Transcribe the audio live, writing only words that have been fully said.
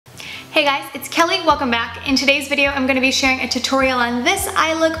Hey guys, it's Kelly, welcome back. In today's video, I'm gonna be sharing a tutorial on this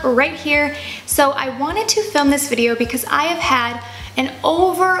eye look right here. So I wanted to film this video because I have had an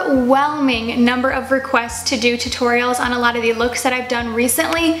overwhelming number of requests to do tutorials on a lot of the looks that I've done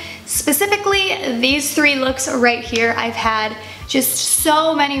recently. Specifically, these three looks right here, I've had just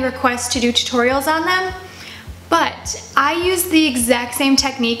so many requests to do tutorials on them. But I used the exact same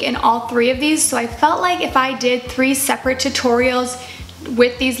technique in all three of these, so I felt like if I did three separate tutorials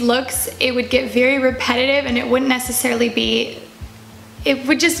with these looks, it would get very repetitive and it wouldn't necessarily be, it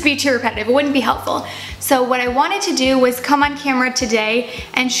would just be too repetitive. It wouldn't be helpful. So what I wanted to do was come on camera today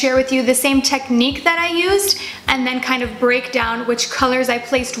and share with you the same technique that I used and then kind of break down which colors I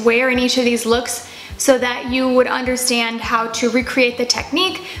placed where in each of these looks so that you would understand how to recreate the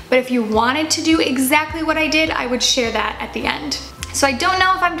technique. But if you wanted to do exactly what I did, I would share that at the end. So I don't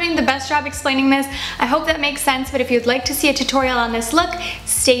know if I'm doing the best job explaining this. I hope that makes sense, but if you'd like to see a tutorial on this look,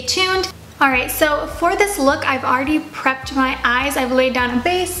 stay tuned. Alright, so for this look, I've already prepped my eyes. I've laid down a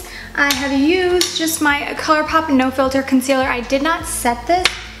base. I have used just my ColourPop No Filter Concealer. I did not set this,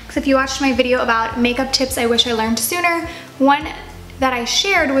 because if you watched my video about makeup tips I wish I learned sooner, one that I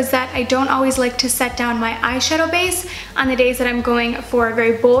shared was that I don't always like to set down my eyeshadow base on the days that I'm going for a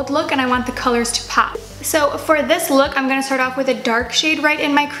very bold look and I want the colors to pop. So for this look, I'm gonna start off with a dark shade right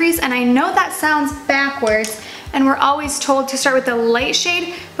in my crease, and I know that sounds backwards, and we're always told to start with the light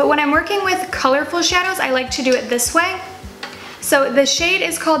shade, but when I'm working with colorful shadows, I like to do it this way. So the shade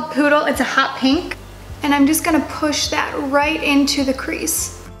is called Poodle, it's a hot pink, and I'm just gonna push that right into the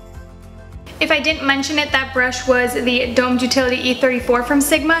crease. If I didn't mention it, that brush was the Domed Utility E34 from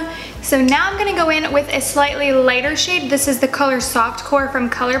Sigma. So now I'm gonna go in with a slightly lighter shade. This is the color Soft Core from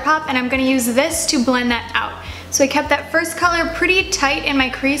ColourPop, and I'm gonna use this to blend that out. So I kept that first color pretty tight in my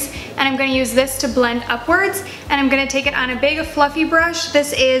crease, and I'm gonna use this to blend upwards, and I'm gonna take it on a big fluffy brush.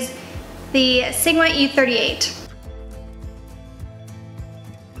 This is the Sigma E38.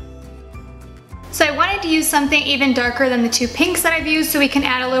 So I wanted to use something even darker than the two pinks that I've used so we can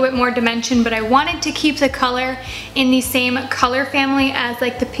add a little bit more dimension, but I wanted to keep the color in the same color family as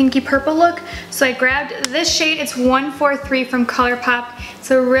like the pinky purple look. So I grabbed this shade, it's 143 from ColourPop.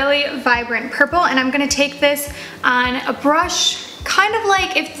 It's a really vibrant purple, and I'm gonna take this on a brush, kind of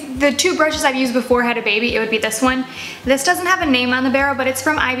like if the two brushes I've used before had a baby, it would be this one. This doesn't have a name on the barrel, but it's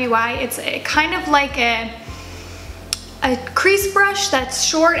from IBY. It's kind of like a crease brush that's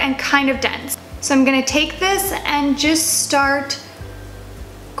short and kind of dense. So I'm gonna take this and just start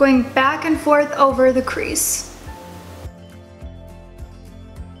going back and forth over the crease.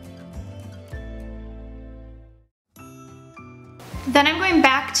 Then I'm going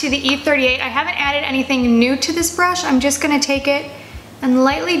back to the E38. I haven't added anything new to this brush. I'm just gonna take it and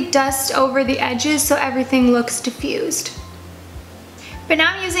lightly dust over the edges so everything looks diffused. But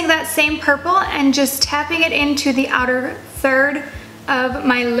now I'm using that same purple and just tapping it into the outer third of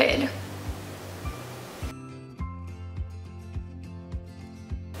my lid.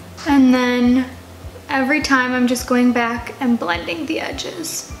 And then every time I'm just going back and blending the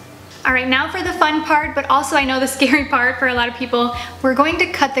edges. All right, now for the fun part, but also I know the scary part for a lot of people, we're going to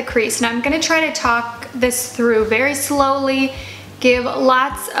cut the crease. Now I'm gonna try to talk this through very slowly, give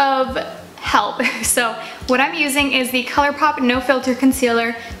lots of help. So what I'm using is the ColourPop No Filter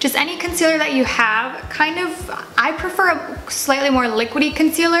Concealer. Just any concealer that you have, I prefer a slightly more liquidy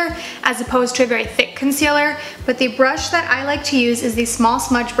concealer as opposed to a very thick concealer, but the brush that I like to use is the small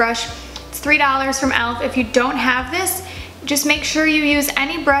smudge brush. It's $3 from e.l.f. If you don't have this, just make sure you use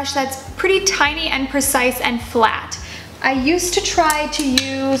any brush that's pretty tiny and precise and flat. I used to try to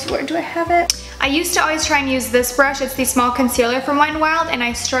use, where do I have it? I used to always try and use this brush. It's the small concealer from Wet n Wild, and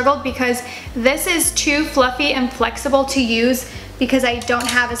I struggled because this is too fluffy and flexible to use because I don't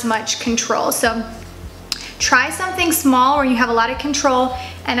have as much control. So try something small where you have a lot of control,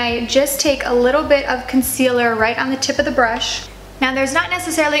 and I just take a little bit of concealer right on the tip of the brush. Now there's not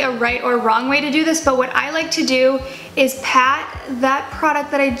necessarily a right or wrong way to do this, but what I like to do is pat that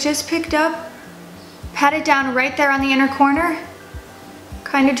product that I just picked up, pat it down right there on the inner corner,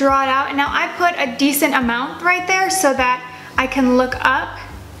 kind of draw it out, and now I put a decent amount right there so that I can look up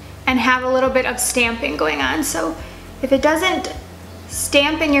and have a little bit of stamping going on. So if it doesn't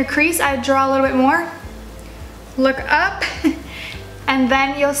stamp in your crease, I draw a little bit more, look up, and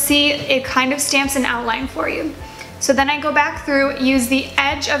then you'll see it kind of stamps an outline for you. So then I go back through, use the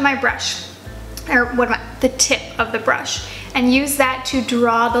edge of my brush, or the tip of the brush, and use that to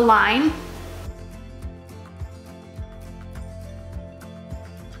draw the line.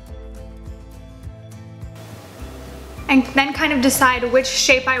 And then kind of decide which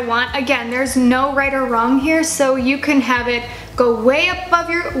shape I want. Again, there's no right or wrong here, so you can have it go way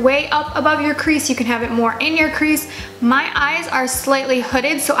up above your crease. You can have it more in your crease. My eyes are slightly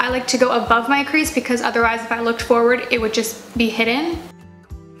hooded, so I like to go above my crease because otherwise if I looked forward, it would just be hidden.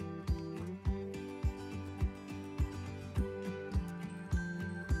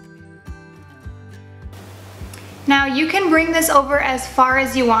 Now you can bring this over as far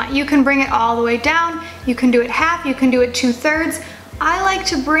as you want. You can bring it all the way down. You can do it half, you can do it 2/3. I like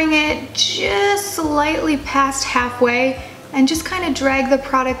to bring it just slightly past halfway and just kind of drag the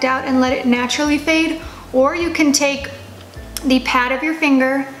product out and let it naturally fade. Or you can take the pad of your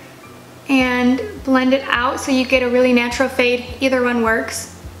finger and blend it out so you get a really natural fade. Either one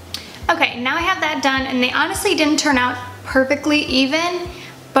works. Okay, now I have that done, and they honestly didn't turn out perfectly even,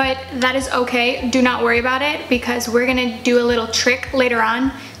 but that is okay. Do not worry about it because we're gonna do a little trick later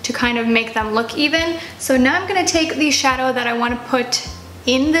on to kind of make them look even. So now I'm gonna take the shadow that I wanna put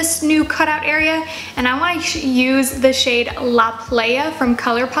in this new cutout area, and I wanna use the shade La Playa from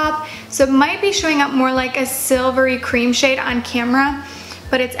ColourPop. So it might be showing up more like a silvery cream shade on camera,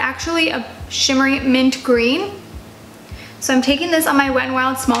 but it's actually a shimmery mint green. So I'm taking this on my Wet n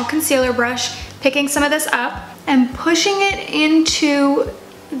Wild small concealer brush, picking some of this up and pushing it into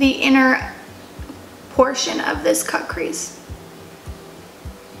the inner portion of this cut crease.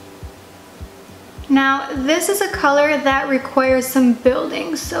 Now this is a color that requires some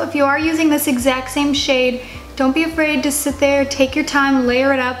building, so if you are using this exact same shade, don't be afraid to sit there, take your time,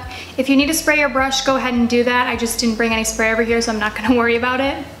 layer it up. If you need to spray your brush, go ahead and do that. I just didn't bring any spray over here, so I'm not gonna worry about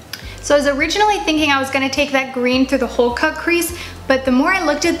it. So I was originally thinking I was gonna take that green through the whole cut crease, but the more I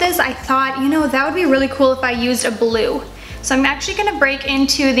looked at this, I thought, you know, that would be really cool if I used a blue. So I'm actually gonna break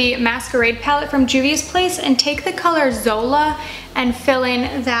into the Masquerade palette from Juvia's Place and take the color Zola and fill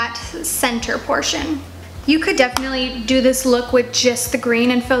in that center portion. You could definitely do this look with just the green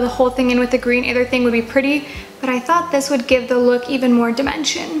and fill the whole thing in with the green. Either thing would be pretty, but I thought this would give the look even more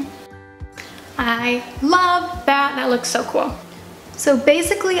dimension. I love that. That looks so cool. So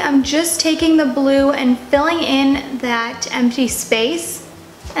basically I'm just taking the blue and filling in that empty space,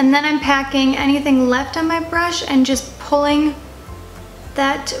 and then I'm packing anything left on my brush and just pulling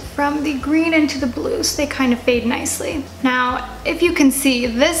that from the green into the blue so they kind of fade nicely. Now, if you can see,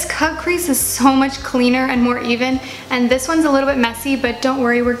 this cut crease is so much cleaner and more even, and this one's a little bit messy, but don't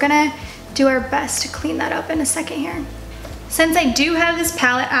worry, we're gonna do our best to clean that up in a second here. Since I do have this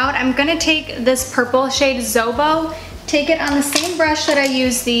palette out, I'm gonna take this purple shade Zobo, take it on the same brush that I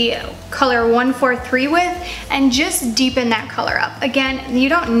use the color 143 with, and just deepen that color up. Again, you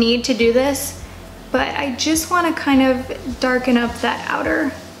don't need to do this, but I just want to kind of darken up that outer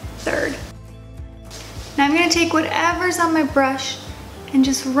third. Now I'm going to take whatever's on my brush and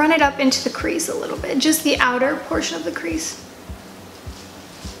just run it up into the crease a little bit, just the outer portion of the crease.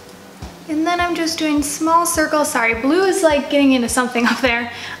 And then I'm just doing small circles. Sorry, blue is like getting into something up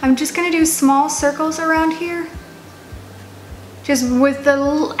there. I'm just going to do small circles around here, just with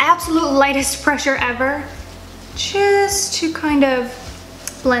the absolute lightest pressure ever, just to kind of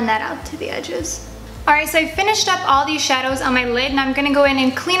blend that out to the edges. Alright, so I finished up all these shadows on my lid, and I'm going to go in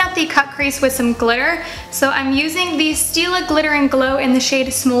and clean up the cut crease with some glitter. So I'm using the Stila Glitter and Glow in the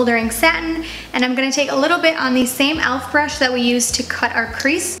shade Smoldering Satin, and I'm going to take a little bit on the same e.l.f. brush that we used to cut our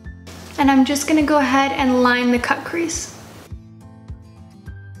crease, and I'm just going to go ahead and line the cut crease.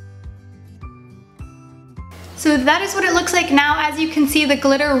 So that is what it looks like now. As you can see, the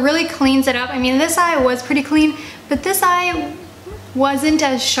glitter really cleans it up. I mean, this eye was pretty clean, but this eye wasn't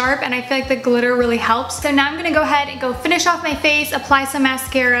as sharp, and I feel like the glitter really helps. So now I'm gonna go ahead and go finish off my face, apply some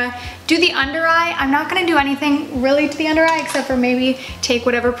mascara, do the under eye. I'm not gonna do anything really to the under eye except for maybe take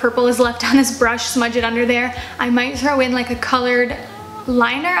whatever purple is left on this brush, smudge it under there. I might throw in like a colored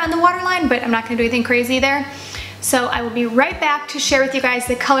liner on the waterline, but I'm not gonna do anything crazy there. So I will be right back to share with you guys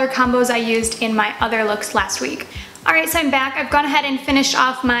the color combos I used in my other looks last week. Alright, so I'm back. I've gone ahead and finished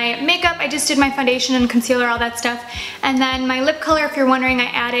off my makeup. I just did my foundation and concealer, all that stuff. And then my lip color, if you're wondering, I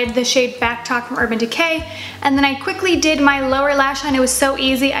added the shade Back Talk from Urban Decay. And then I quickly did my lower lash line. It was so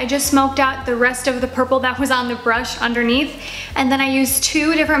easy. I just smoked out the rest of the purple that was on the brush underneath. And then I used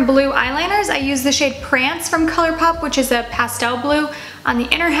two different blue eyeliners. I used the shade Prance from ColourPop, which is a pastel blue, on the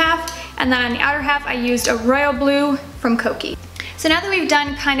inner half. And then on the outer half, I used a royal blue from Koki. So now that we've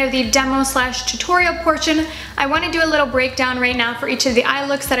done kind of the demo slash tutorial portion, I want to do a little breakdown right now for each of the eye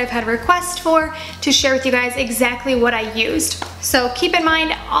looks that I've had requests for, to share with you guys exactly what I used. So keep in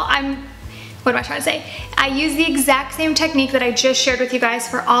mind, what am I trying to say? I use the exact same technique that I just shared with you guys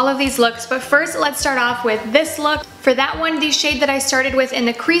for all of these looks, but first let's start off with this look. For that one, the shade that I started with in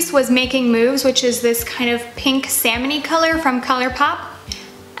the crease was Making Moves, which is this kind of pink salmon-y color from ColourPop.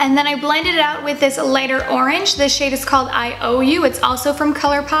 And then I blended it out with this lighter orange. This shade is called I Owe You. It's also from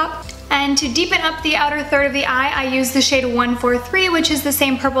ColourPop. And to deepen up the outer third of the eye, I used the shade 143, which is the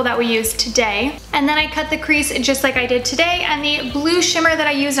same purple that we used today. And then I cut the crease just like I did today, and the blue shimmer that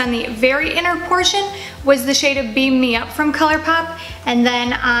I used on the very inner portion was the shade Beam Me Up from ColourPop. And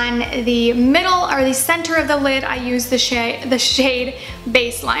then on the middle, or the center of the lid, I used the shade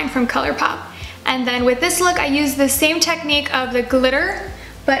Baseline from ColourPop. And then with this look, I used the same technique of the glitter,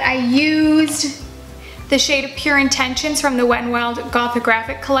 but I used the shade Pure Intentions from the Wet n Wild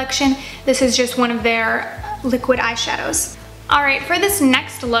Gothographic collection. This is just one of their liquid eyeshadows. Alright, for this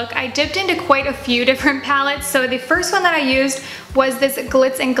next look, I dipped into quite a few different palettes. So the first one that I used was this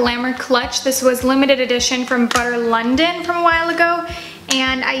Glitz and Glamour Clutch. This was limited edition from Butter London from a while ago.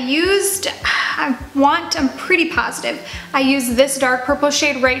 And I used, I'm pretty positive, I used this dark purple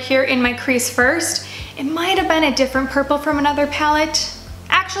shade right here in my crease first. It might have been a different purple from another palette.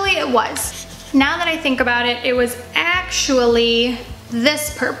 Actually, it was. Now that I think about it, it was actually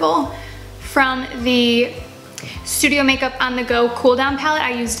this purple from the Studio Makeup On The Go Cool Down palette.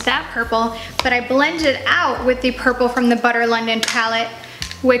 I used that purple, but I blended it out with the purple from the Butter London palette,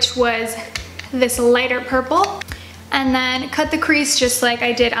 which was this lighter purple. And then cut the crease just like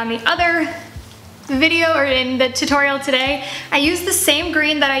I did on the other video or in the tutorial today. I used the same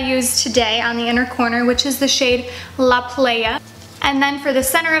green that I used today on the inner corner, which is the shade La Playa. And then for the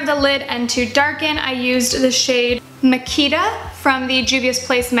center of the lid and to darken, I used the shade Makita from the Juvia's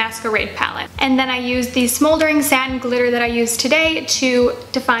Place Masquerade palette. And then I used the Smoldering Satin Glitter that I used today to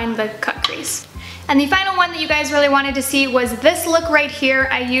define the cut crease. And the final one that you guys really wanted to see was this look right here.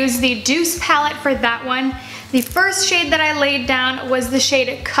 I used the Deuce palette for that one. The first shade that I laid down was the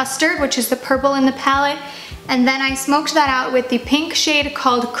shade Custard, which is the purple in the palette. And then I smoked that out with the pink shade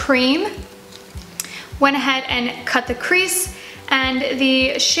called Cream. Went ahead and cut the crease. And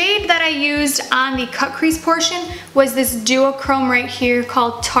the shade that I used on the cut crease portion was this duochrome right here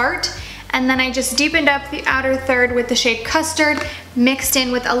called Tart. And then I just deepened up the outer third with the shade Custard, mixed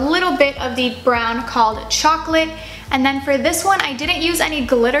in with a little bit of the brown called Chocolate. And then for this one, I didn't use any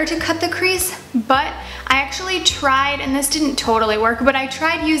glitter to cut the crease, but I actually tried, and this didn't totally work, but I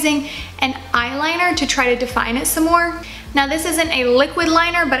tried using an eyeliner to try to define it some more. Now this isn't a liquid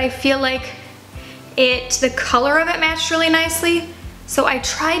liner, but I feel like the color of it matched really nicely. So I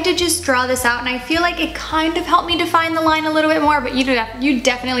tried to just draw this out, and I feel like it kind of helped me define the line a little bit more, but you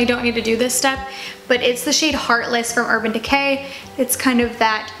definitely don't need to do this step. But it's the shade Heartless from Urban Decay. It's kind of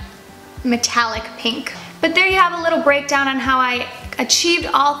that metallic pink. But there you have a little breakdown on how I achieved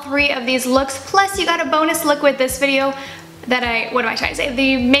all three of these looks, plus you got a bonus look with this video that what am I trying to say?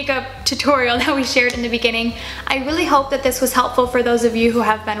 The makeup tutorial that we shared in the beginning. I really hope that this was helpful for those of you who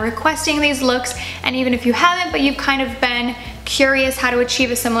have been requesting these looks, and even if you haven't, but you've kind of been curious how to achieve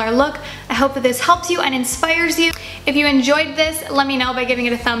a similar look, I hope that this helps you and inspires you. If you enjoyed this, let me know by giving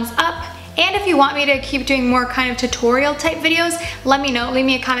it a thumbs up. And if you want me to keep doing more kind of tutorial type videos, let me know. Leave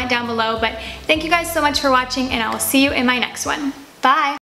me a comment down below. But thank you guys so much for watching, and I will see you in my next one. Bye!